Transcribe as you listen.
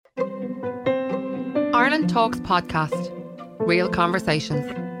Ireland Talks podcast. Real conversations.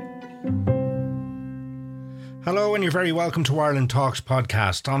 Hello and you're very welcome to Ireland Talks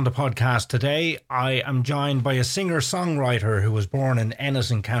podcast. On the podcast today, I am joined by a singer-songwriter who was born in Ennis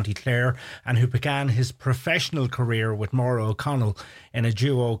in County Clare and who began his professional career with Maura O'Connell in a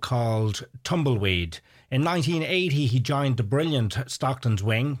duo called Tumbleweed. In 1980, he joined the brilliant Stockton's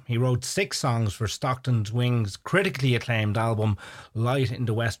Wing. He wrote 6 songs for Stockton's Wing's critically acclaimed album Light in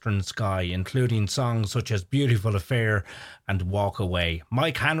the Western Sky, including songs such as Beautiful Affair and Walk Away.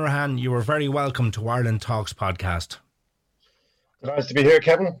 Mike Hanrahan, you are very welcome to Ireland Talks podcast. Nice to be here,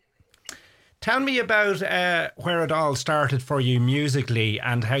 Kevin. Tell me about where it all started for you musically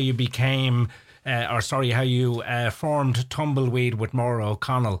and how you became... how you formed Tumbleweed with Maura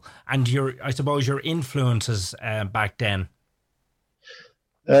O'Connell and your influences back then.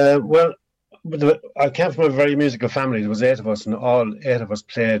 Well, I came from a very musical family. There was 8 of us, and all 8 of us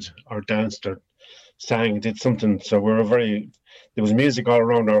played or danced or sang, did something. So there was music all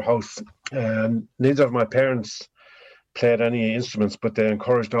around our house. Neither of my parents played any instruments, but they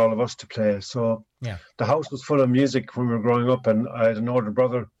encouraged all of us to play. So yeah, the house was full of music when we were growing up, and I had an older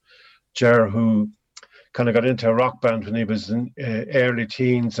brother, Ger, who kind of got into a rock band when he was in early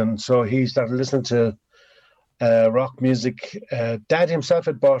teens, and so he started listening to rock music. Dad himself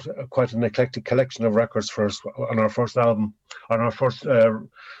had bought quite an eclectic collection of records for us on our first album, on our first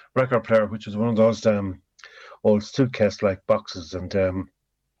record player, which was one of those old suitcase-like boxes, and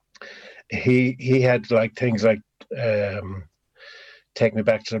he had like things like Take Me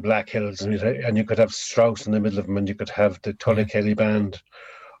Back to the Black Hills, and you could have Strauss in the middle of them, and you could have the Tully Kelly Band,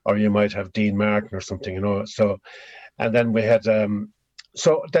 or you might have Dean Martin or something, So, and then we had,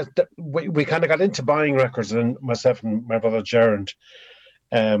 we kind of got into buying records, and myself and my brother Gerard,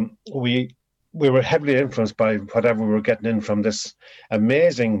 we were heavily influenced by whatever we were getting in from this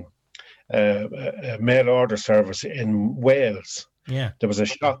amazing mail order service in Wales. Yeah, there was a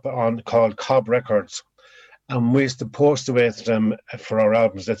shop called Cobb Records, and we used to post away to them for our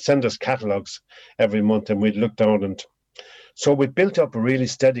albums. They'd send us catalogues every month, and we'd look down, and so we built up a really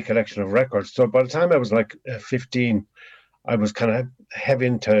steady collection of records. So by the time I was like 15, I was kind of heavy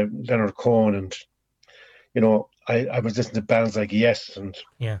into Leonard Cohen, and I was listening to bands like Yes and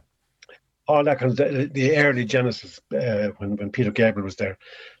all that kind of the early Genesis when Peter Gabriel was there.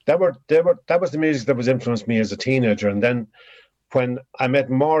 That was the music that was influenced me as a teenager. And then when I met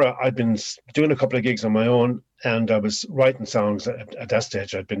Maura, I'd been doing a couple of gigs on my own, and I was writing songs at that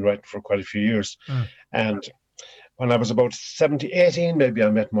stage. I'd been writing for quite a few years, and when I was about 18, maybe,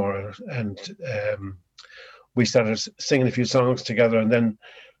 I met Maura, and we started singing a few songs together. And then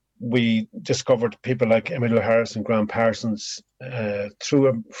we discovered people like Emmylou Harris and Graham Parsons through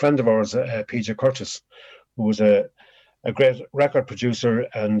a friend of ours, PJ Curtis, who was a great record producer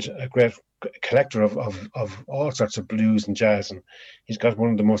and a great collector of all sorts of blues and jazz. And he's got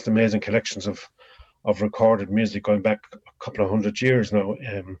one of the most amazing collections of recorded music going back a couple of 100 years now.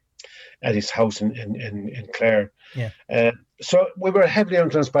 At his house in Clare. Yeah. So we were heavily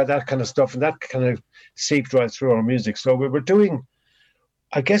influenced by that kind of stuff, and that kind of seeped right through our music. So we were doing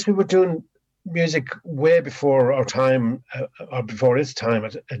music way before our time, or before its time,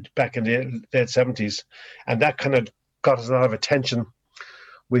 back in the late 70s. And that kind of got us a lot of attention.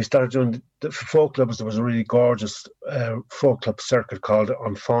 We started doing the folk clubs. There was a really gorgeous folk club circuit called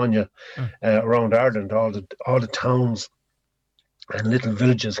Onfáine around Ireland. All the towns and little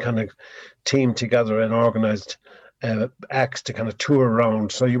villages kind of teamed together and organised acts to kind of tour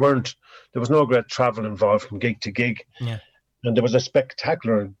around. So there was no great travel involved from gig to gig. Yeah. And there was a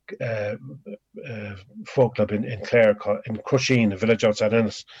spectacular folk club in Clare, in Crusheen, a village outside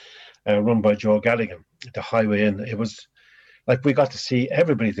Ennis, run by Joe Galligan, the Highway Inn. It was like we got to see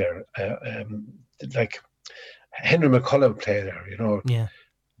everybody there. Like Henry McCullough play there,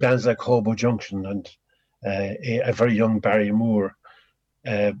 bands like Hobo Junction and a very young Barry Moore.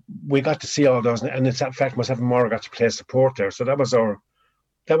 We got to see all those, and in fact, myself and Maura got to play support there. So that was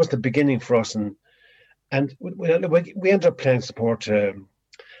the beginning for us, and we ended up playing support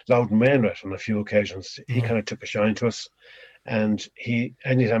Loudon Wainwright on a few occasions. He kind of took a shine to us, and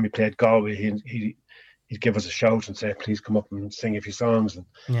anytime he played Galway, he'd give us a shout and say, "Please come up and sing a few songs." And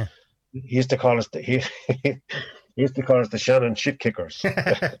he used to call us he used to call us the Shannon shit kickers.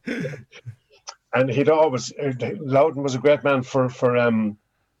 And he'd always, Loudon was a great man for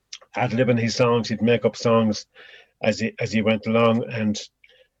ad-libbing his songs. He'd make up songs as he went along, and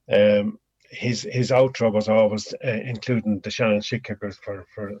his outro was always including the Shannon shit kickers for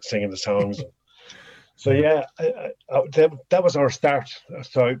singing the songs. So yeah, that was our start.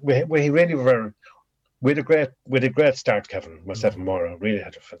 So we really were we had a great start, Kevin. Myself and Maura really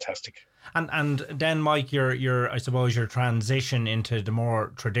had a fantastic. And then, Mike, your I suppose your transition into the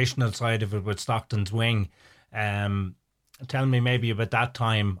more traditional side of it with Stockton's Wing. Tell me maybe about that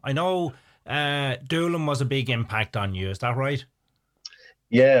time. I know Doolin was a big impact on you. Is that right?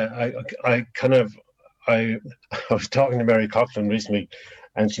 Yeah, I was talking to Mary Coughlin recently,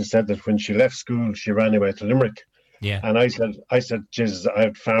 and she said that when she left school, she ran away to Limerick. Yeah. And I said, Jesus, I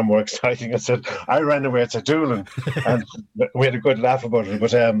had far more exciting. I said, I ran away to Doolin, and we had a good laugh about it.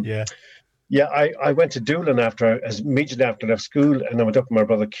 But I went to Doolin immediately after I left school, and I went up with my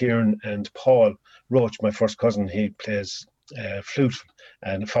brother Kieran and Paul Roach, my first cousin. He plays flute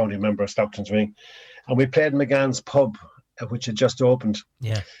and a founding member of Stockton's Wing, and we played McGann's Pub, which had just opened.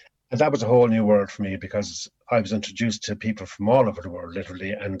 Yeah. And that was a whole new world for me, because I was introduced to people from all over the world,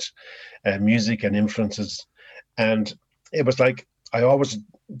 literally, and music and influences. And it was like, I always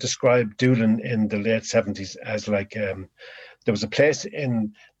described Doolin in the late 70s as like, there was a place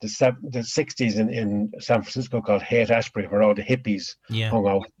in the 60s in San Francisco called Haight-Ashbury, where all the hippies hung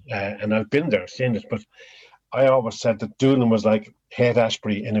out. And I've been there, seen it. But I always said that Doolin was like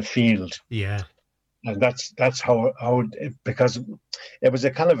Haight-Ashbury in a field. Yeah. And that's how because it was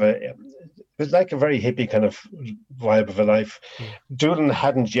it was like a very hippie kind of vibe of a life. Yeah. Doolin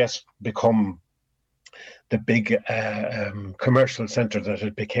hadn't yet become the big commercial centre that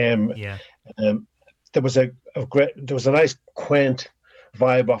it became. Yeah. There was a nice quaint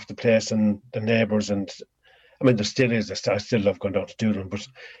vibe off the place and the neighbours, and I mean there still is. I still love going down to Doolin, but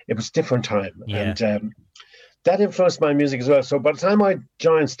it was a different time. Yeah. And that influenced my music as well. So by the time I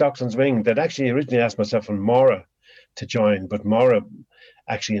joined Stockton's Wing, they'd actually originally asked myself and Maura to join, but Maura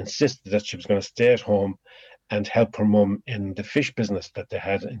actually insisted that she was going to stay at home and help her mum in the fish business that they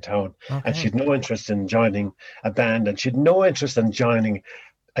had in town. Okay. And she had no interest in joining a band, and she had no interest in joining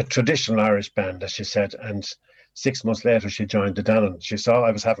a traditional Irish band, as she said. And 6 months later, she joined the Dannon. She saw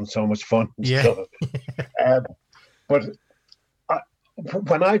I was having so much fun. Yeah. But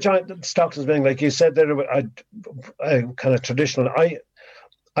when I joined Stockton's Wing, like you said there, I kind of traditional.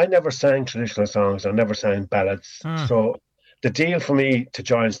 I never sang traditional songs. I never sang ballads. So the deal for me to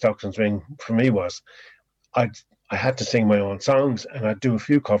join Stockton's Wing for me was I had to sing my own songs, and I'd do a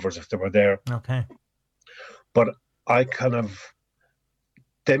few covers if they were there. Okay. But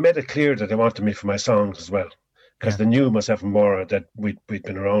they made it clear that they wanted me for my songs as well, because they knew myself and Maura that we'd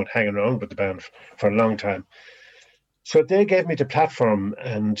been hanging around with the band for a long time. So they gave me the platform,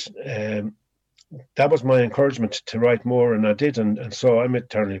 and that was my encouragement to write more, and I did, and so I'm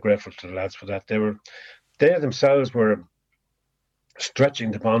eternally grateful to the lads for that. They themselves were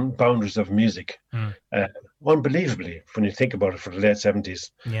stretching the boundaries of music unbelievably when you think about it, for the late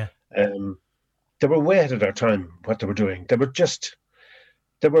 70s. Yeah. They were way ahead of their time, what they were doing. They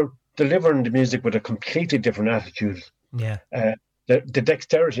were delivering the music with a completely different attitude. Yeah. The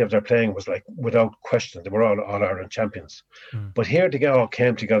dexterity of their playing was like, without question, they were all Ireland champions. But here they all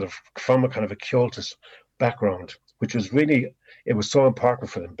came together from a kind of a Cultus background, which was really, it was so important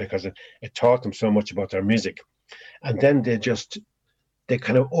for them, because it taught them so much about their music. And then they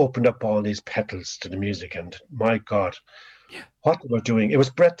kind of opened up all these petals to the music, and my God, what they were doing, it was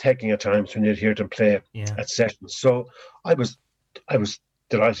breathtaking at times when you'd hear them play at sessions. So I was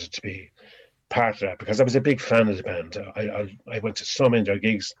delighted to be part of that, because I was a big fan of the band. I went to so many of their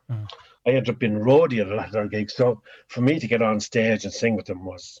gigs. I ended up being roadie at a lot of their gigs. So for me to get on stage and sing with them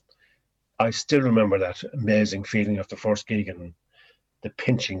I still remember that amazing feeling of the first gig and the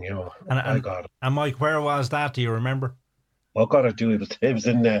pinching, my God. And Mike, where was that? Do you remember? Oh God, I do. It was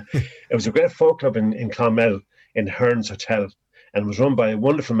in it was a great folk club in Clonmel, in Hearn's Hotel, and it was run by a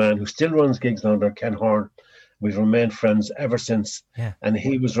wonderful man who still runs gigs down there, Ken Horn. We've remained friends ever since. Yeah. And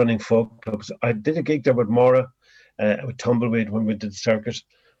he was running folk clubs. I did a gig there with Maura, with Tumbleweed, when we did the circuit.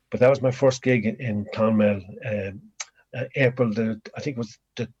 But that was my first gig in Clonmel, April the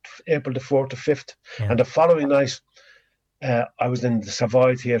 4th to 5th. Yeah. And the following night, I was in the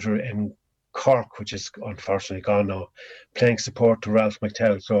Savoy Theatre in Cork, which is unfortunately gone now, playing support to Ralph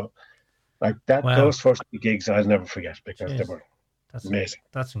McTell. So like that, those first gigs I'll never forget, because they were amazing.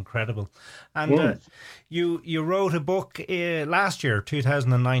 That's incredible. And you wrote a book last year,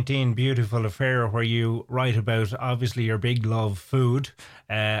 2019, Beautiful Affair, where you write about obviously your big love, food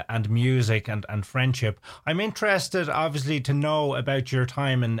and music and friendship. I'm interested obviously to know about your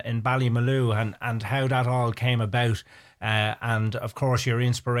time in Ballymaloe and how that all came about, and of course your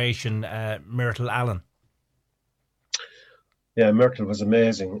inspiration, Myrtle Allen. Yeah, Myrtle was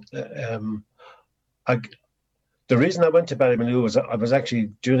amazing. The reason I went to Ballymaloe was I was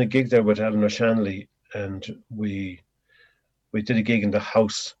actually doing a gig there with Eleanor Shanley, and we did a gig in the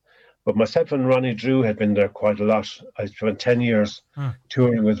house But myself and Ronnie Drew had been there quite a lot. I spent 10 years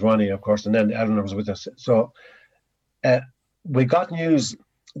touring with Ronnie, of course, and then Eleanor was with us. So we got news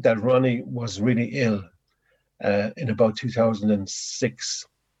that Ronnie was really ill in about 2006.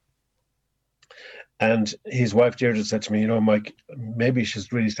 And his wife, Deirdre, said to me, Mike, maybe you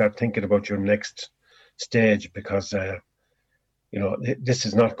should really start thinking about your next stage because, this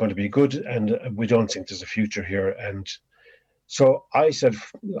is not going to be good and we don't think there's a future here. And so I said,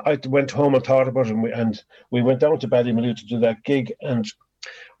 I went home and thought about it, and we went down to Ballymaloe to do that gig. And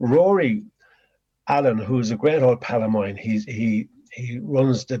Rory Allen, who's a great old pal of mine, he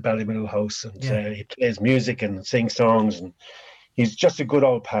runs the Ballymaloe house, and he plays music and sings songs, and he's just a good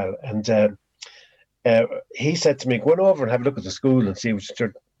old pal. And he said to me, go on over and have a look at the school and see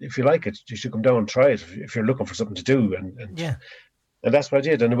if you like it, you should come down and try it if you're looking for something to do. And that's what I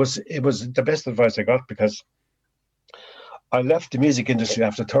did. And it was the best advice I got, because I left the music industry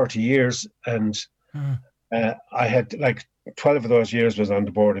after 30 years, and I had 12 of those years was on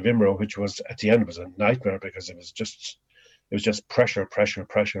the board of IMRO, which was at the end was a nightmare because it was just pressure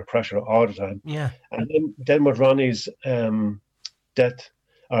all the time. Yeah. And then with Ronnie's death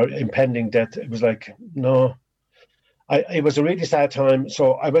or impending death, it was like, no. It was a really sad time.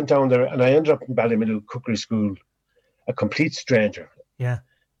 So I went down there and I ended up in Ballymaloe Cookery School, a complete stranger. Yeah.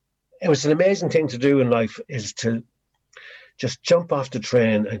 It was an amazing thing to do in life, is to just jump off the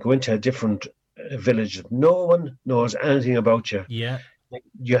train and go into a different village. No one knows anything about you. Yeah.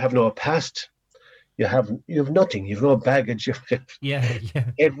 You have no past. You have nothing. You have no baggage. Yeah.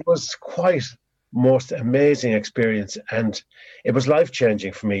 It was quite most amazing experience, and it was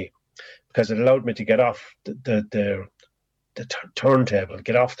life-changing for me because it allowed me to get off the turntable,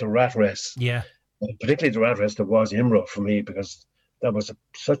 get off the rat race. Yeah. Particularly the rat race that was IMRO for me, because that was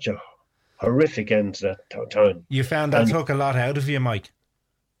such a horrific end to that time. You found that took a lot out of you, Mike?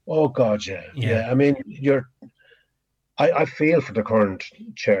 Oh, God, yeah. I mean, I feel for the current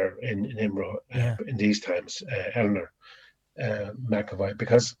chair in IMRO in these times, Eleanor McAvoy,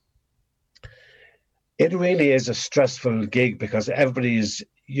 because it really is a stressful gig, because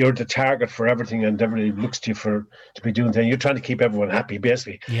you're the target for everything, and everybody looks to you to be doing things. You're trying to keep everyone happy,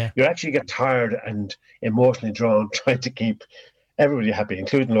 basically. Yeah. You actually get tired and emotionally drawn trying to keep everybody happy,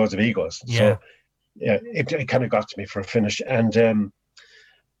 including loads of egos. Yeah. So it kind of got to me for a finish. And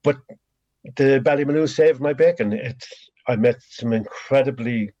but the Ballymaloe saved my bacon. I met some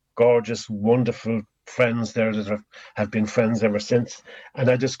incredibly gorgeous, wonderful friends there that have been friends ever since, and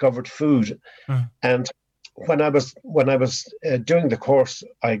I discovered food. And when I was doing the course,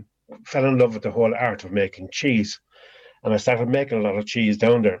 I fell in love with the whole art of making cheese, and I started making a lot of cheese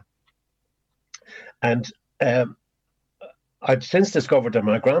down there. And I've since discovered that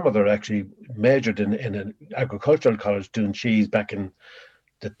my grandmother actually majored in an agricultural college doing cheese back in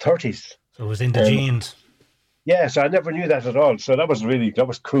the 30s. So it was in the genes. Yeah, so I never knew that at all. So that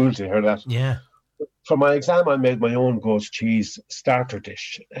was cool to hear that. Yeah. For my exam, I made my own goat's cheese starter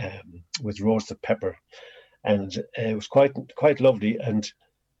dish with roasted pepper, and it was quite lovely. And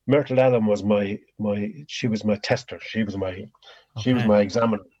Myrtle Allen was she was my tester. She was my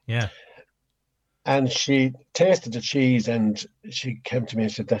examiner. Yeah. And she tasted the cheese, and she came to me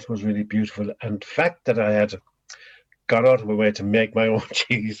and said that was really beautiful. And the fact that I had got out of my way to make my own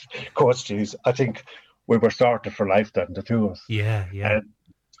cheese, goat's cheese, I think we were sorted for life then, the two of us. Yeah. And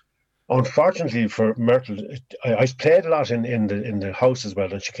unfortunately for Myrtle, I played a lot in the house as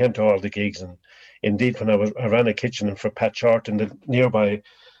well, and she came to all the gigs. And indeed, when I ran a kitchen for Pat Short in the nearby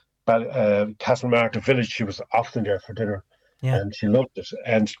Castlemartyr village, she was often there for dinner, and she loved it.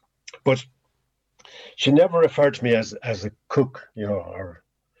 But she never referred to me as a cook, or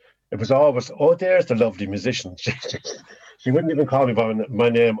it was always, oh, there's the lovely musician. She wouldn't even call me by my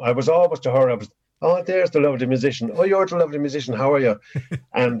name. I was always to her, oh, there's the lovely musician. Oh, you're the lovely musician. How are you?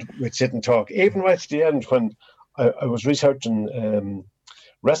 And we'd sit and talk. Even right to the end, when I was researching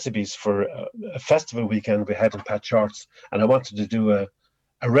recipes for a festival weekend we had in Pat Short's, and I wanted to do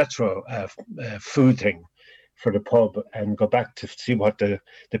a retro food thing for the pub and go back to see what the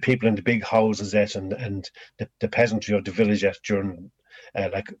people in the big houses ate and the peasantry of the village ate during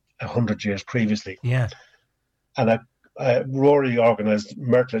like 100 years previously. Yeah. And Rory organised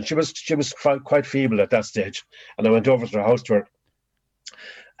Myrtle, and she was quite feeble at that stage. And I went over to her house to her,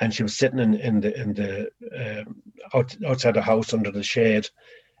 and she was sitting in the outside the house under the shade,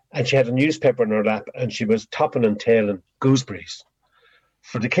 and she had a newspaper in her lap, and she was topping and tailing gooseberries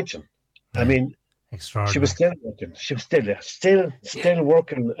for the kitchen. I mean, extraordinary. She was still working. She was still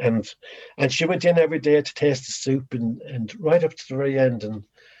working, and she went in every day to taste the soup, and right up to the very end, and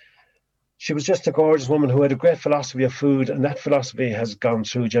she was just a gorgeous woman who had a great philosophy of food, and that philosophy has gone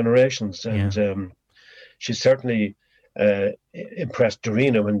through generations. And she certainly impressed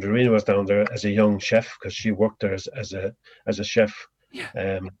Dorina when Dorina was down there as a young chef, because she worked there as a chef,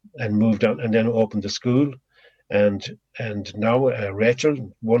 and moved on and then opened the school. And now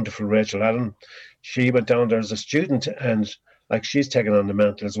Rachel, wonderful Rachel Allen, she went down there as a student, and like she's taken on the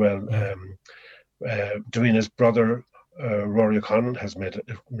mantle as well. Dorina's brother, Rory O'Connell, has made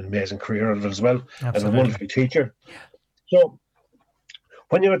an amazing career out of it as well. Absolutely. And a wonderful teacher. So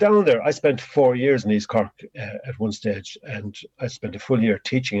when you were down there, I spent 4 years in East Cork at one stage, and I spent a full year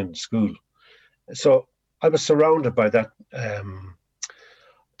teaching in school. So I was surrounded by that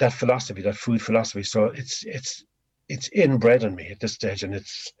that philosophy, that food philosophy. So it's inbred in me at this stage, and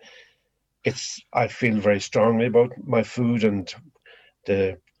I feel very strongly about my food and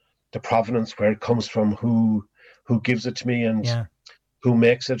the provenance, where it comes from, who gives it to me, and who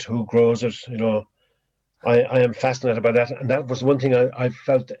makes it, who grows it. You know, I am fascinated by that, and that was one thing I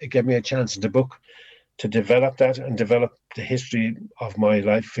felt it gave me a chance in the book to develop that and develop the history of my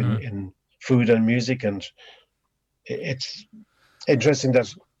life in food and music. And it's interesting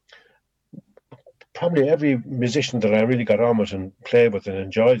that probably every musician that I really got on with and played with and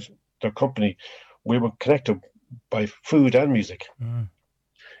enjoyed their company, we were connected by food and music.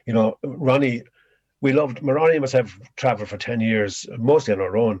 You know, Ronnie and myself traveled for 10 years, mostly on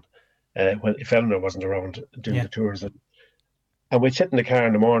our own, if Eleanor wasn't around doing the tours. And we'd sit in the car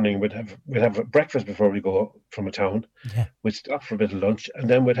in the morning, we'd have a breakfast before we go from a town. We'd stop for a bit of lunch, and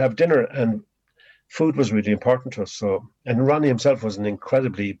then we'd have dinner, and food was really important to us. So, and Ronnie himself was an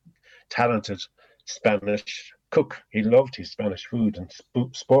incredibly talented Spanish cook. He loved his Spanish food and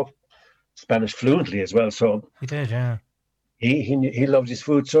spoke Spanish fluently as well. So he did, yeah. He loved his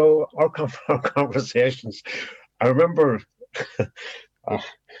food. So our conversations, I remember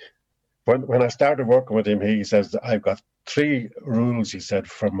when I started working with him, he says, I've got 3 rules, he said,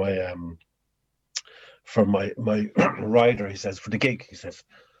 for my rider. He says, for the gig, he says,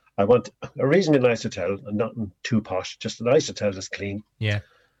 I want a reasonably nice hotel, and not too posh, just a nice hotel that's clean. Yeah.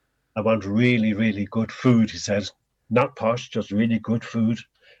 I want really, really good food, he said. Not posh, just really good food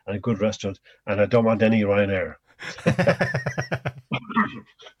and a good restaurant. And I don't want any Ryanair.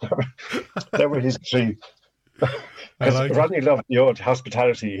 That were his 3. Because Rodney loved the old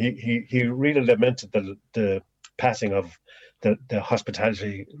hospitality. He really lamented the passing of the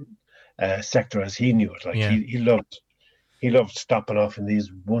hospitality sector as he knew it. Like he loved stopping off in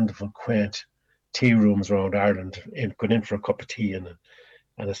these wonderful, quaint tea rooms around Ireland, going in for a cup of tea and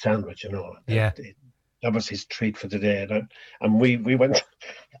a sandwich, you know. That was his treat for the day. And we went.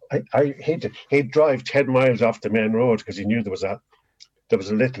 He'd drive 10 miles off the main road because he knew there was a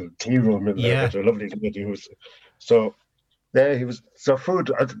little tea room in there that were lovely to use. So there he was. So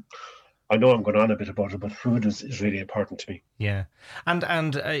food. I know I'm going on a bit about it, but food is really important to me. Yeah,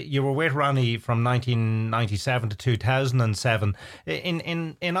 and you were with Ronnie from 1997 to 2007.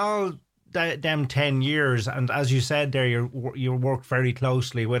 In all them 10 years, and as you said there, you worked very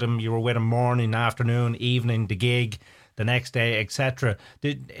closely with him. You were with him morning, afternoon, evening, the gig, the next day, etc.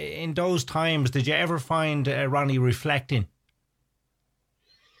 In those times, did you ever find Ronnie reflecting?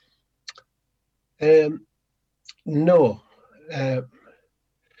 No.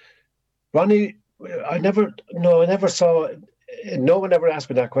 Ronnie, I never saw. No one ever asked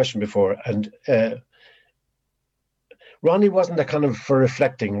me that question before, and Ronnie wasn't that kind of for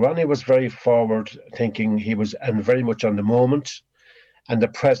reflecting. Ronnie was very forward thinking. He was, and very much on the moment and the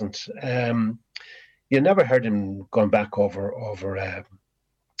present. You never heard him going back over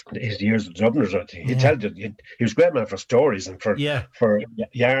his years at Dubliners. He told you he was a great man for stories and for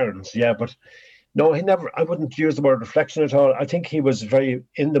yarns. Yeah, but no, he never. I wouldn't use the word reflection at all. I think he was very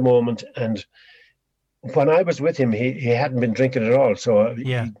in the moment, and when I was with him, he hadn't been drinking at all. So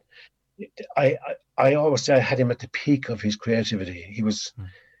I always say I had him at the peak of his creativity. He was.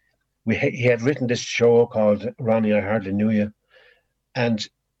 He had written this show called Ronnie, I Hardly Knew You, and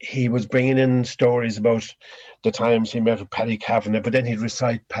he was bringing in stories about the times he met with Paddy Kavanagh, but then he'd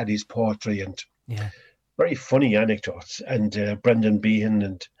recite Paddy's poetry and very funny anecdotes, and Brendan Behan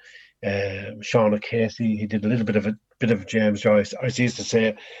and Sean O'Casey. He did a little bit of James Joyce. I used to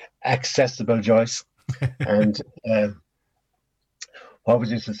say accessible Joyce. And what was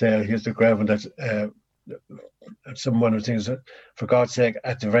he used to say? He used to grab that one of the things that, for God's sake,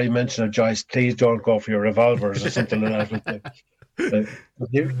 at the very mention of Joyce, please don't go for your revolvers or something like that.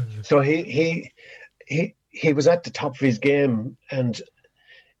 So he was at the top of his game, and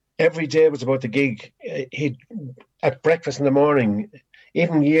every day was about the gig. At breakfast in the morning,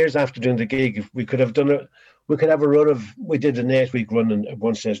 even years after doing the gig, we could have we could have a run of, we did an 8-week run at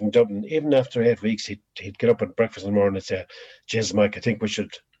one stage in Dublin. Even after 8 weeks, he'd get up at breakfast in the morning and say, "Jeez, Mike, I think we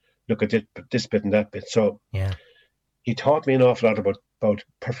should look at this bit and that bit." So yeah, he taught me an awful lot about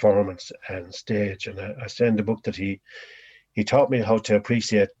performance and stage. And I say in the book that he taught me how to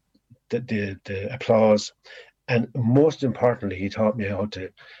appreciate the applause. And most importantly, he taught me how to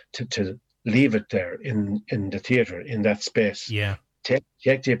leave it there in the theatre, in that space. yeah.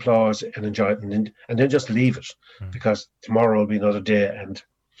 Take the applause and enjoy it, and then just leave it, because tomorrow will be another day. And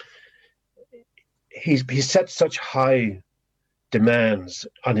he set such high demands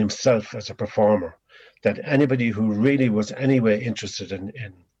on himself as a performer that anybody who really was anyway interested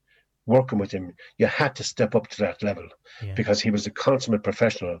in working with him, you had to step up to that level, because he was a consummate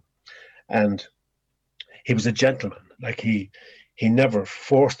professional, and he was a gentleman. Like he never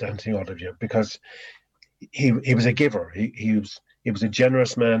forced anything out of you, because he was a giver. He was a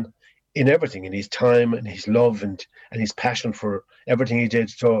generous man in everything, in his time and his love and his passion for everything he did.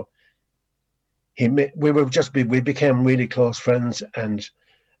 So we became really close friends, and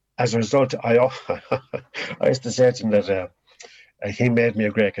as a result, I used to say to him that he made me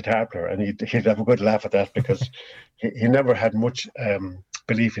a great guitar player, and he'd have a good laugh at that, because he never had much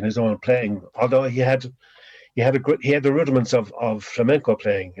belief in his own playing, although he had the rudiments of flamenco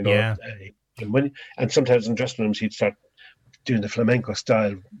playing, you know. Yeah. And sometimes in dressing rooms he'd start doing the flamenco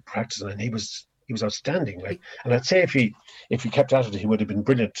style practicing, and he was outstanding. Like, and I'd say if he kept at it, he would have been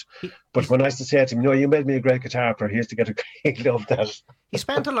brilliant. But when I used to say to him, "No, you made me a great guitar player," he used to get he loved that. He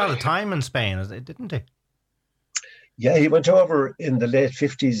spent a lot of time in Spain, didn't he? Yeah, he went over in the late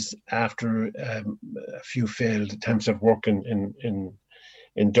 50s after a few failed attempts of work in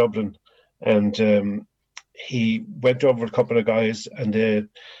Dublin, and he went over with a couple of guys, and they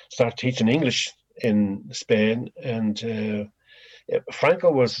started teaching English in Spain. And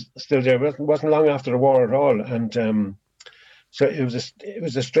Franco was still there. It wasn't long after the war at all, and so it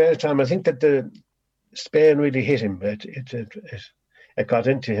was a strange time. I think that the Spain really hit him. It got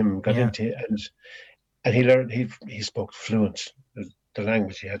into him, and he learned. He spoke fluent. The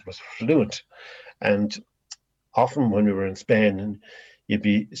language he had was fluent, and often when we were in Spain, and you'd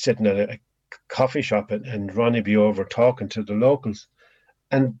be sitting at a coffee shop, and Ronnie be over talking to the locals,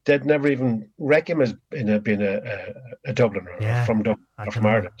 and they'd never even reckon him as being a Dubliner, or from Dublin, or from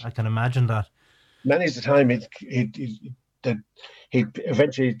Ireland. I can imagine that. Many's the time he'd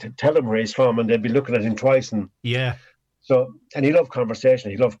eventually tell them where he's from, and they'd be looking at him twice. And so, and he loved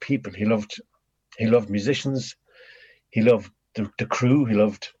conversation. He loved people. He loved musicians. He loved the crew. He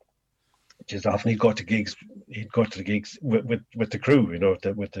loved. Just often he'd go to gigs. He'd go to the gigs with the crew, you know,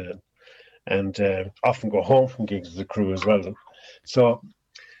 and often go home from gigs with the crew as well. So,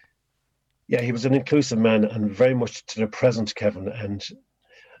 yeah, he was an inclusive man, and very much to the present, Kevin. And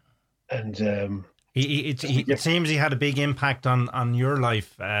it seems he had a big impact on your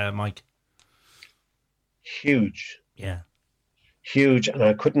life, Mike. Huge. Yeah. Huge, and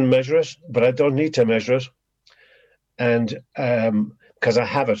I couldn't measure it, but I don't need to measure it. And because I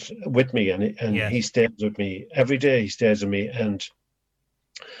have it with me, and he stays with me every day. He stays with me, and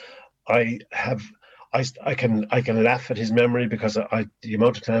I can laugh at his memory, because the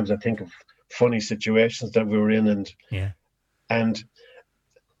amount of times I think of funny situations that we were in, and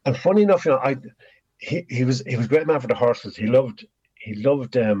funny enough, you know, he was a great man for the horses. He loved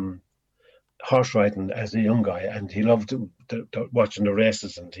horse riding as a young guy, and he loved watching the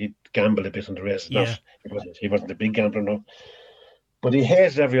races, and he'd gamble a bit on the races. Yeah. He wasn't a big gambler, no. But he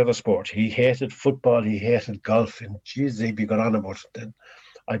hated every other sport. He hated football. He hated golf. And geez, he'd be going on about it. Then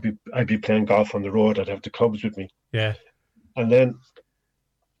I'd be playing golf on the road. I'd have the clubs with me. Yeah. And then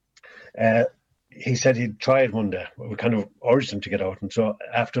he said he'd try it one day. We kind of urged him to get out. And so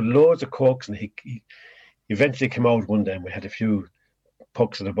after loads of cokes, and he eventually came out one day, and we had a few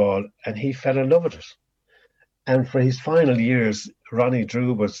pucks of the ball, and he fell in love with it. And for his final years, Ronnie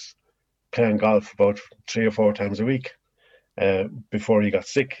Drew was playing golf about 3 or 4 times a week before he got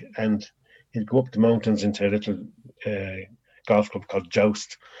sick, and he'd go up the mountains into a little golf club called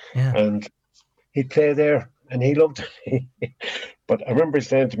Joust, and he'd play there, and he loved it. But I remember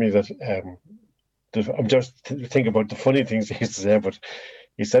saying to me that I'm just thinking about the funny things he used to say, but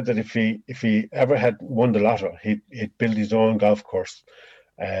he said that if he ever had won the lotto, he'd build his own golf course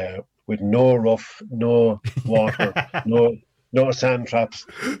with no rough, no water, no sand traps.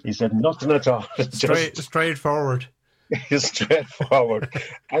 He said nothing at all. Straightforward. Straightforward.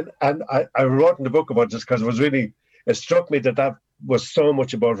 And I wrote in the book about this because it struck me that was so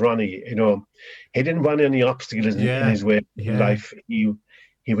much about Ronnie. You know, he didn't want any obstacles in his way in life.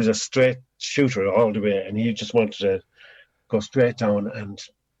 He was a straight shooter all the way, and he just wanted to go straight down and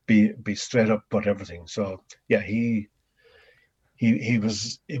be straight up about everything. So yeah, he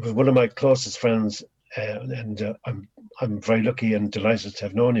was one of my closest friends, and I'm very lucky and delighted to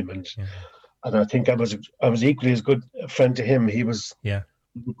have known him, and I think I was equally as good a friend to him. He was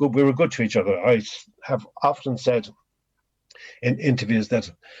good. We were good to each other. I have often said in interviews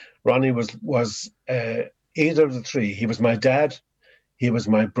that Ronnie was either of the three. He was my dad, he was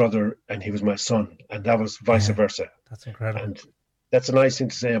my brother, and he was my son, and that was vice versa. That's incredible. And that's a nice thing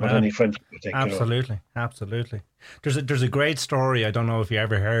to say about any friendship, I think. Absolutely, absolutely. There's a great story. I don't know if you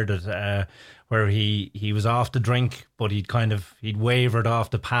ever heard it, where he was off to drink, but he'd wavered off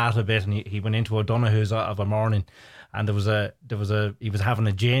the path a bit, and he went into O'Donoghue's of a morning, and he was having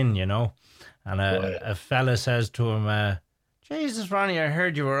a gin, you know, and a fella says to him, "Jesus, Ronnie, I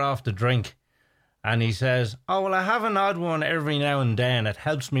heard you were off to drink." And he says, "Oh, well, I have an odd one every now and then. It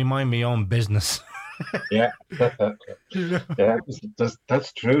helps me mind my own business." Yeah. Yeah,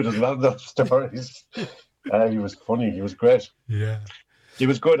 that's true. There's a lot of those stories. He was funny. He was great. Yeah. He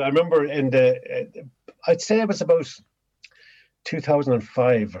was good. I remember I'd say it was about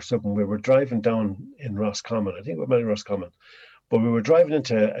 2005 or something. We were driving down in Roscommon. I think we were in Roscommon. But we were driving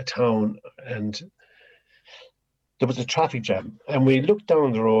into a town, and there was a traffic jam. And we looked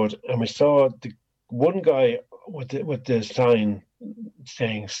down the road, and we saw the one guy with the sign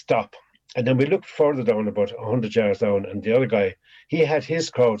saying stop. And then we looked further down, about 100 yards down, and the other guy, he had his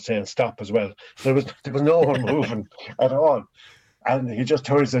crowd saying stop as well. There was no one moving at all. And he just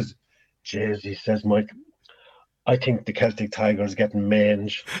turned and says, "Jeez," he says, "Mike, I think the Celtic Tiger is getting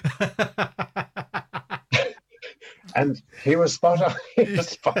mange." And he was spot on. He was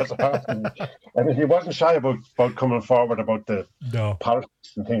spot on. I mean, he wasn't shy about coming forward about the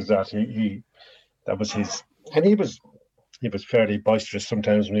politics and things like that. That was his, and he was fairly boisterous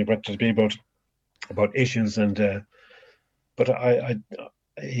sometimes when he went to be about issues, and but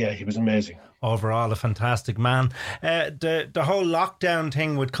he was amazing. Overall, a fantastic man. The whole lockdown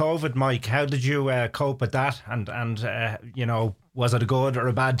thing with COVID, Mike, how did you cope with that? And you know, was it a good or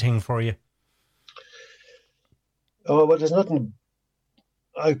a bad thing for you? Oh, well, there's nothing.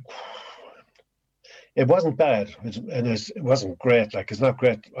 It wasn't bad, and it wasn't great. Like, it's not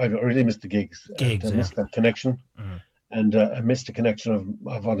great. I really missed the gigs. I missed that connection, and I missed the connection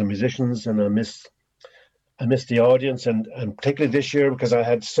of other musicians, and I missed the audience, and particularly this year, because I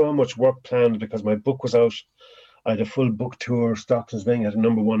had so much work planned because my book was out. I had a full book tour. Stockton Swing had a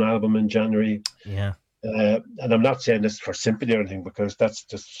 #1 album in January. Yeah. And I'm not saying this for sympathy or anything, because that's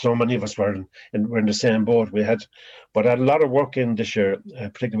just so many of us were in the same boat. But I had a lot of work in this year,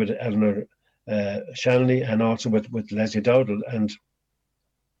 particularly with Eleanor Shanley, and also with Leslie Dowdall, and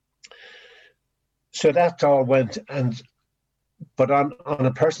so that all went. But on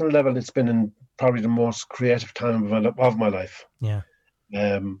a personal level, it's been probably the most creative time of my life. Yeah.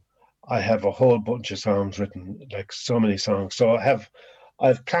 I have a whole bunch of songs written, like so many songs. So I have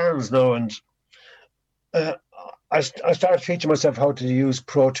plans now, and I started teaching myself how to use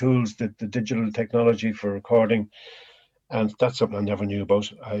Pro Tools, the digital technology for recording, and that's something I never knew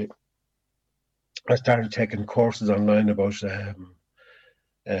about. I started taking courses online about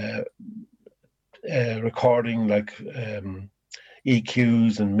recording, like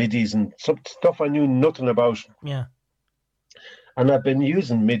EQs and MIDIs and some stuff I knew nothing about. Yeah. And I've been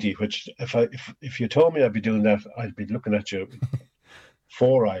using MIDI, which if you told me I'd be doing that, I'd be looking at you with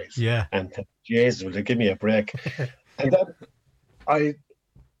 4 eyes. Yeah. And Jesus, will they give me a break? And then I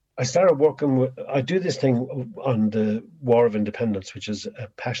started working with. I do this thing on the War of Independence, which is a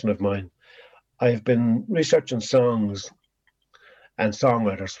passion of mine. I've been researching songs and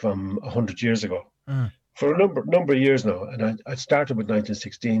songwriters from 100 years ago for a number of years now. And I started with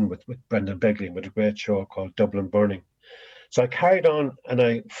 1916 with Brendan Begley, with a great show called Dublin Burning. So I carried on, and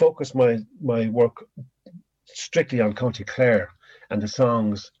I focused my work strictly on County Clare and the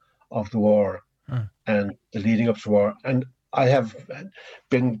songs of the war and the leading up to the war. And I have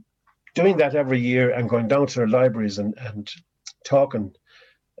been doing that every year and going down to their libraries and talking,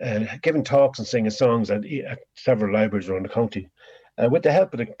 giving talks and singing songs at several libraries around the county, with the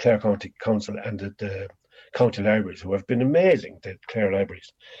help of the Clare County Council and the county libraries, who have been amazing, the Clare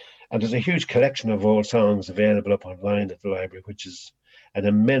libraries. And there's a huge collection of old songs available up online at the library, which is an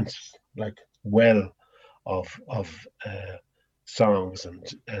immense, well of songs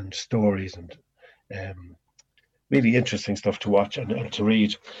and stories and really interesting stuff to watch and to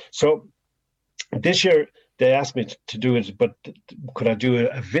read. So this year they asked me to do it, but could I do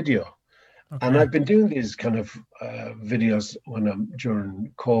a video? Okay. And I've been doing these kind of videos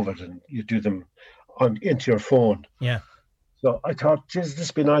during COVID, and you do them into your phone. Yeah. So I thought, geez, this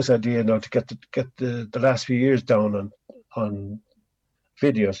would be a nice idea now to get the last few years down on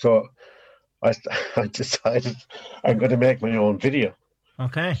video. So I I decided I'm going to make my own video.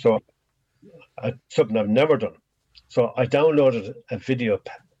 Okay. So something I've never done. So I downloaded a video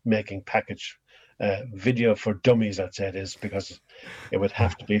making package, Video for Dummies, I'd say it is, because it would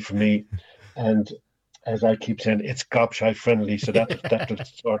have to be for me. And as I keep saying, it's gobshite friendly, so that'll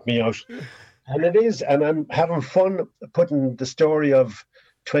sort me out. And it is, and I'm having fun putting the story of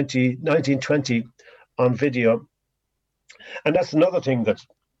 1920 on video. And that's another thing that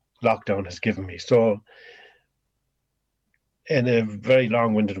lockdown has given me. So in a very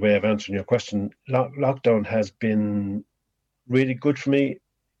long-winded way of answering your question, lockdown has been really good for me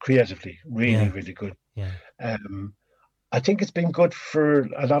creatively, really good. Yeah. I think it's been good for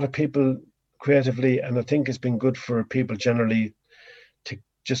a lot of people creatively, and I think it's been good for people generally to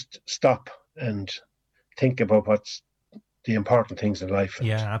just stop and think about what's the important things in life.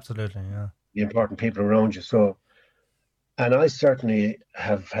 Yeah, absolutely. Yeah. The important people around you. So, and I certainly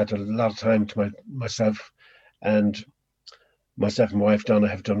have had a lot of time to myself, and myself and my wife Donna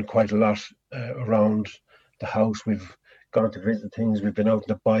have done quite a lot around the house. We've gone to visit things. We've been out on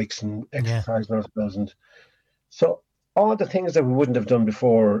the bikes and exercising ourselves, and so all the things that we wouldn't have done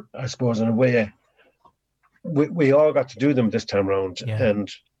before, I suppose, in a way, we all got to do them this time around, and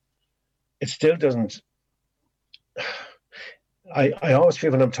it still doesn't. I always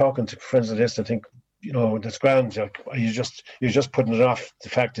feel when I'm talking to friends of this, I think, you know, that's grand. You're just putting it off. The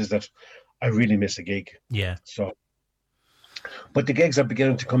fact is that I really miss a gig. Yeah. So, but the gigs are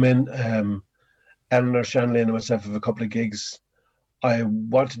beginning to come in. Eleanor Shanley and myself have a couple of gigs. I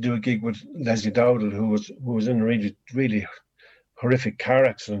want to do a gig with Leslie Dowdle, who was in a really, really horrific car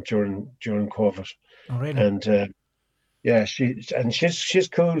accident during COVID. Oh, really? And she's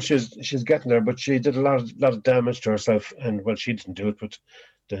cool. She's getting there, but she did a lot of damage to herself. And well, she didn't do it, but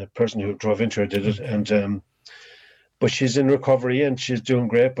the person who drove into her did it. And but she's in recovery and she's doing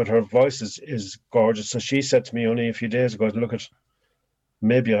great. But her voice is gorgeous. So she said to me only a few days ago, "Look at,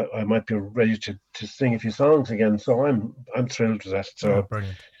 maybe I might be ready to sing a few songs again." So I'm thrilled with that. So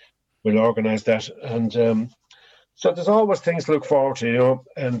brilliant. We'll organise that. And so there's always things to look forward to, you know.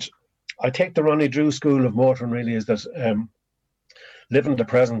 And I take the Ronnie Drew school of motoring really is that live in the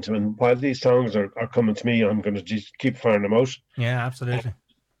present. I mean, while these songs are coming to me, I'm going to just keep firing them out. Yeah, absolutely.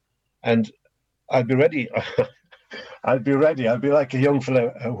 And I'll be ready. I'll be ready. I'll be like a young fella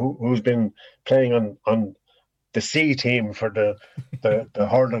who's been playing on the C team for the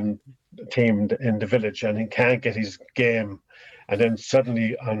hurling team in the village, and he can't get his game, and then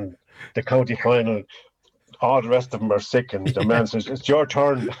suddenly on the county final, all the rest of them are sick, and the man says, "It's your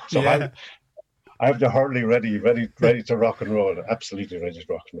turn." So I have the hurley ready to rock and roll. Absolutely ready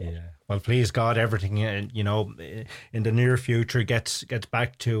to rock and roll. Yeah. Well, please God, everything you know in the near future gets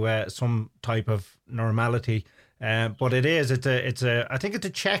back to some type of normality. But it's a I think it's a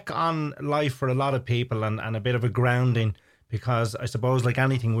check on life for a lot of people and a bit of a grounding, because I suppose like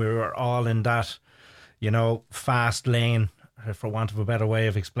anything we were all in that, you know, fast lane, for want of a better way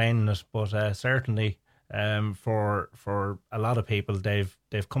of explaining it. But certainly for a lot of people,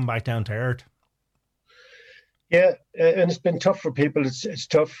 they've come back down to earth. Yeah, and it's been tough for people. It's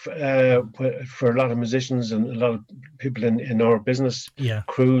tough for a lot of musicians and a lot of people in our business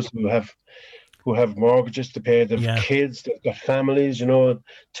crews who have mortgages to pay, they've kids, they've got families, you know,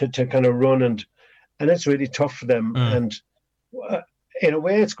 to kind of run, and it's really tough for them. And in a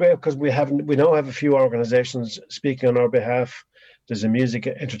way, it's great because we now have a few organisations speaking on our behalf. There's a Music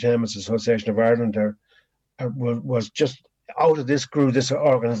Entertainment Association of Ireland. There was just out of this grew this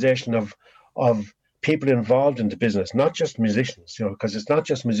organisation of people involved in the business, not just musicians, you know, because it's not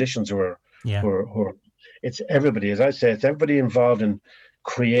just musicians who are it's everybody. As I say, it's everybody involved in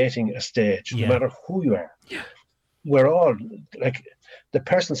creating a stage, no matter who you are. Yeah. We're all like the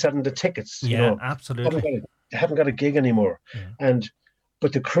person selling the tickets. Yeah, you know, absolutely. Haven't got a gig anymore,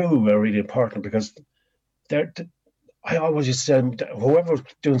 but the crew are really important because I always used to say whoever was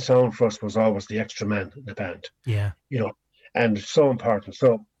doing sound for us was always the extra man in the band. Yeah, you know, and so important.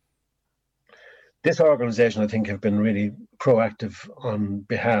 So this organisation, I think, have been really proactive on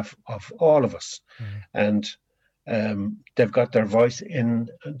behalf of all of us, and they've got their voice in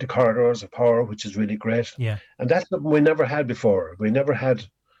the corridors of power, which is really great. Yeah, and that's something we never had before. We never had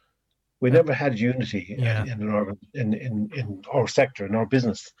unity in our sector, in our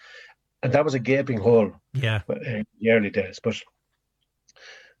business, and that was a gaping hole. Yeah, in the early days. But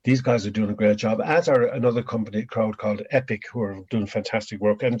these guys are doing a great job, as are another crowd called Epic, who are doing fantastic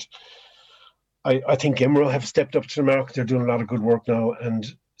work. And I think Imro have stepped up to the mark. They're doing a lot of good work now, and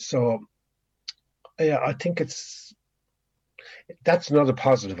so. Yeah, I think it's that's another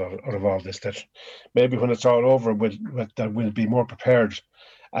positive out of all this, that maybe when it's all over, that we'll be more prepared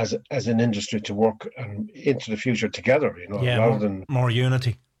as an industry to work and into the future together, Yeah, rather than more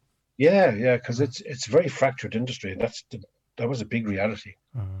unity. yeah, because it's a very fractured industry, and that was a big reality,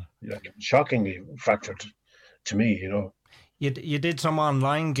 like shockingly fractured to me. You did some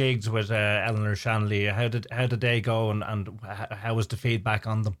online gigs with Eleanor Shanley. How did they go, and how was the feedback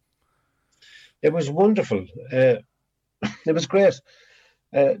on them? It was wonderful. It was great.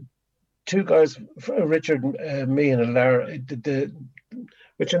 Two guys, Richard, me, and Lara.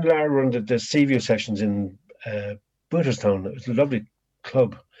 Richard and Lara run the Seaview sessions in Booterstown. It was a lovely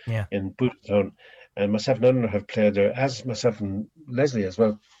club in Booterstown, and myself and Eleanor have played there, as myself and Leslie as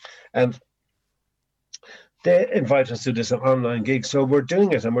well. And they invite us to this online gig, so we're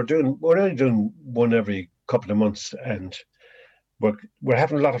doing it, and we're only doing one every couple of months, and we're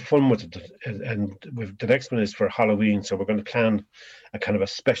having a lot of fun with it. And the next one is for Halloween, so we're going to plan a kind of a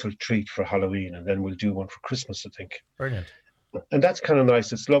special treat for Halloween, and then we'll do one for Christmas, I think. Brilliant. And that's kind of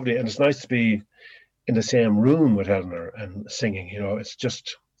nice. It's lovely, and it's nice to be in the same room with Eleanor and singing. It's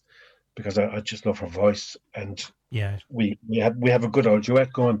just because I just love her voice, and we have a good old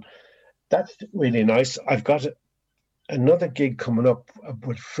duet going. That's really nice. I've got another gig coming up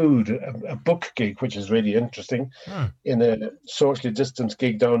with food, a book gig, which is really interesting, in a socially distanced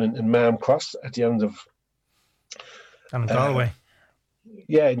gig down in Mahon Cross at the end of Galway.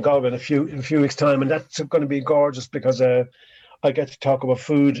 In Galway in a few weeks' time, and that's going to be gorgeous because I get to talk about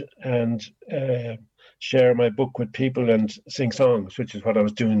food and share my book with people and sing songs, which is what I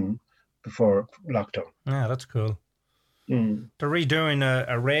was doing before lockdown. Yeah, that's cool. They're redoing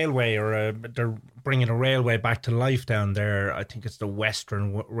a railway, they're bringing a railway back to life down there. I think it's the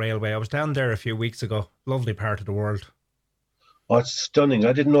Western Railway. I was down there a few weeks ago. Lovely part of the world. Oh, it's stunning.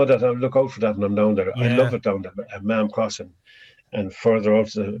 I didn't know that. I'll look out for that when I'm down there. Yeah. I love it down there at Mahon Cross, and further out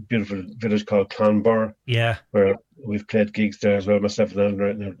to a beautiful village called Clonbur. Yeah. Where we've played gigs there as well, myself and Eleanor,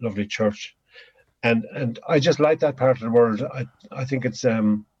 in a lovely church. And I just like that part of the world. I think it's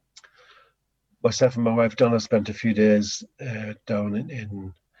myself and my wife Donna spent a few days down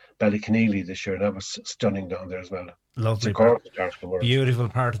in Ballyconneely this year, and that was stunning down there as well. Lovely part of the world. Beautiful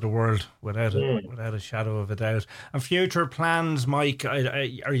part of the world, without a shadow of a doubt. And future plans, Mike?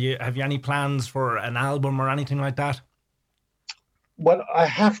 Have you any plans for an album or anything like that? Well, I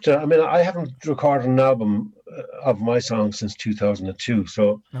have to. I mean, I haven't recorded an album of my songs since 2002.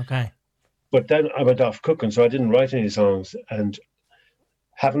 So okay. But then I went off cooking, so I didn't write any songs, and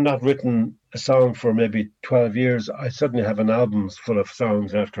having not written a song for maybe 12 years, I suddenly have an album full of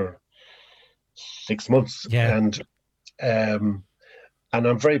songs after 6 months. Yeah. And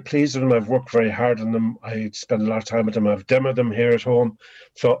I'm very pleased with them. I've worked very hard on them. I spend a lot of time with them. I've demoed them here at home.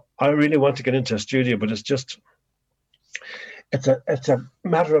 So I really want to get into a studio, but it's just, it's a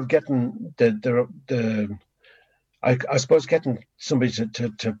matter of getting I suppose getting somebody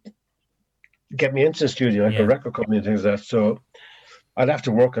to get me into the studio, like a record company and things like that. So I'd have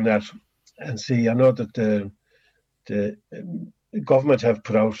to work on that and see. I know that the government have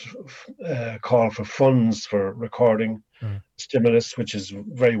put out a call for funds for recording stimulus, which is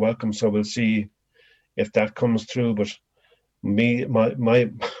very welcome. So we'll see if that comes through. But my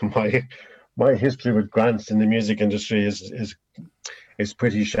history with grants in the music industry is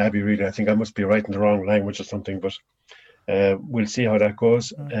pretty shabby, really. I think I must be writing the wrong language or something. But we'll see how that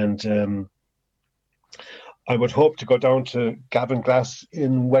goes. And I would hope to go down to Gavin Glass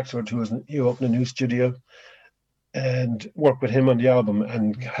in Wexford, who opened a new studio, and work with him on the album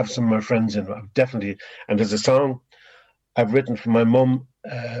and have some of my friends in. Definitely. And there's a song I've written for my mum,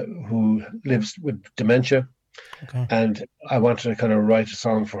 who lives with dementia. Okay. And I wanted to kind of write a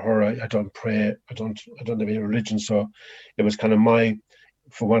song for her. I don't pray. I don't have any religion. So it was kind of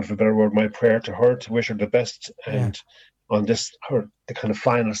for want of a better word, my prayer to her, to wish her the best. And on the kind of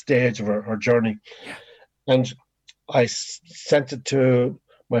final stage of her journey. Yeah. And I sent it to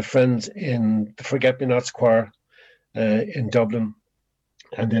my friends in the Forget Me Nots choir in Dublin,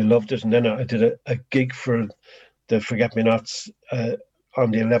 and they loved it. And then I did a gig for the Forget Me Nots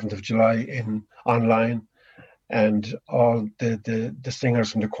on the 11th of July online, and all the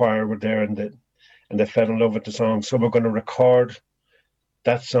singers from the choir were there, and they fell in love with the song. So we're going to record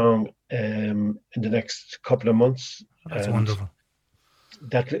that song in the next couple of months. That's wonderful.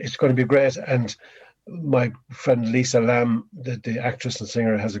 That it's going to be great. And my friend Lisa Lamb, the actress and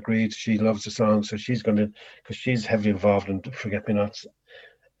singer, has agreed. She loves the song, so she's going to, because she's heavily involved in Forget Me Nots,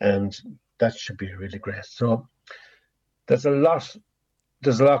 and that should be really great. So there's a lot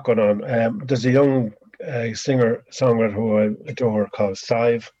going on. There's a young singer songwriter who I adore called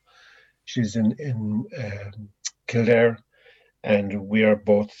Sive. She's in Kildare, and we are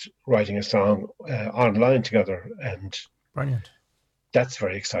both writing a song online together, and Brilliant. that's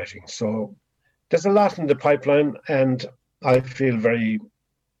very exciting. So there's a lot in the pipeline, and I feel very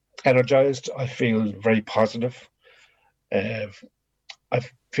energized. I feel very positive. I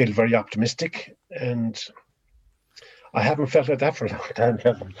feel very optimistic, and I haven't felt like that for a long time,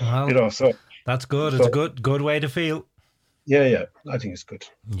 Kevin. Well, So that's good. It's a good way to feel. Yeah, I think it's good.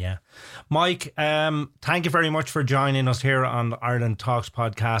 Yeah. Mike, thank you very much for joining us here on Ireland Talks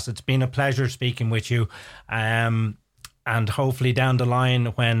podcast. It's been a pleasure speaking with you. And hopefully down the line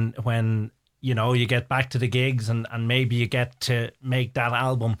when you get back to the gigs and maybe you get to make that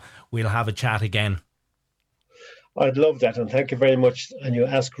album, we'll have a chat again. I'd love that, and thank you very much. And you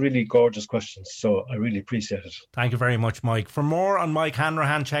ask really gorgeous questions, so I really appreciate it. Thank you very much, Mike. For more on Mike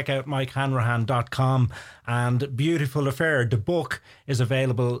Hanrahan, check out mikehanrahan.com. And Beautiful Affair, the book, is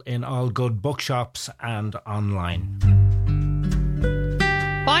available in all good bookshops and online.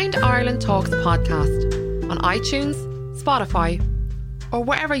 Find Ireland Talks podcast on iTunes, Spotify, or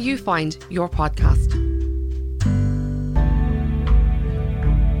wherever you find your podcast.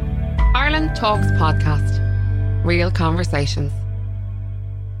 Ireland Talks podcast. Real conversations.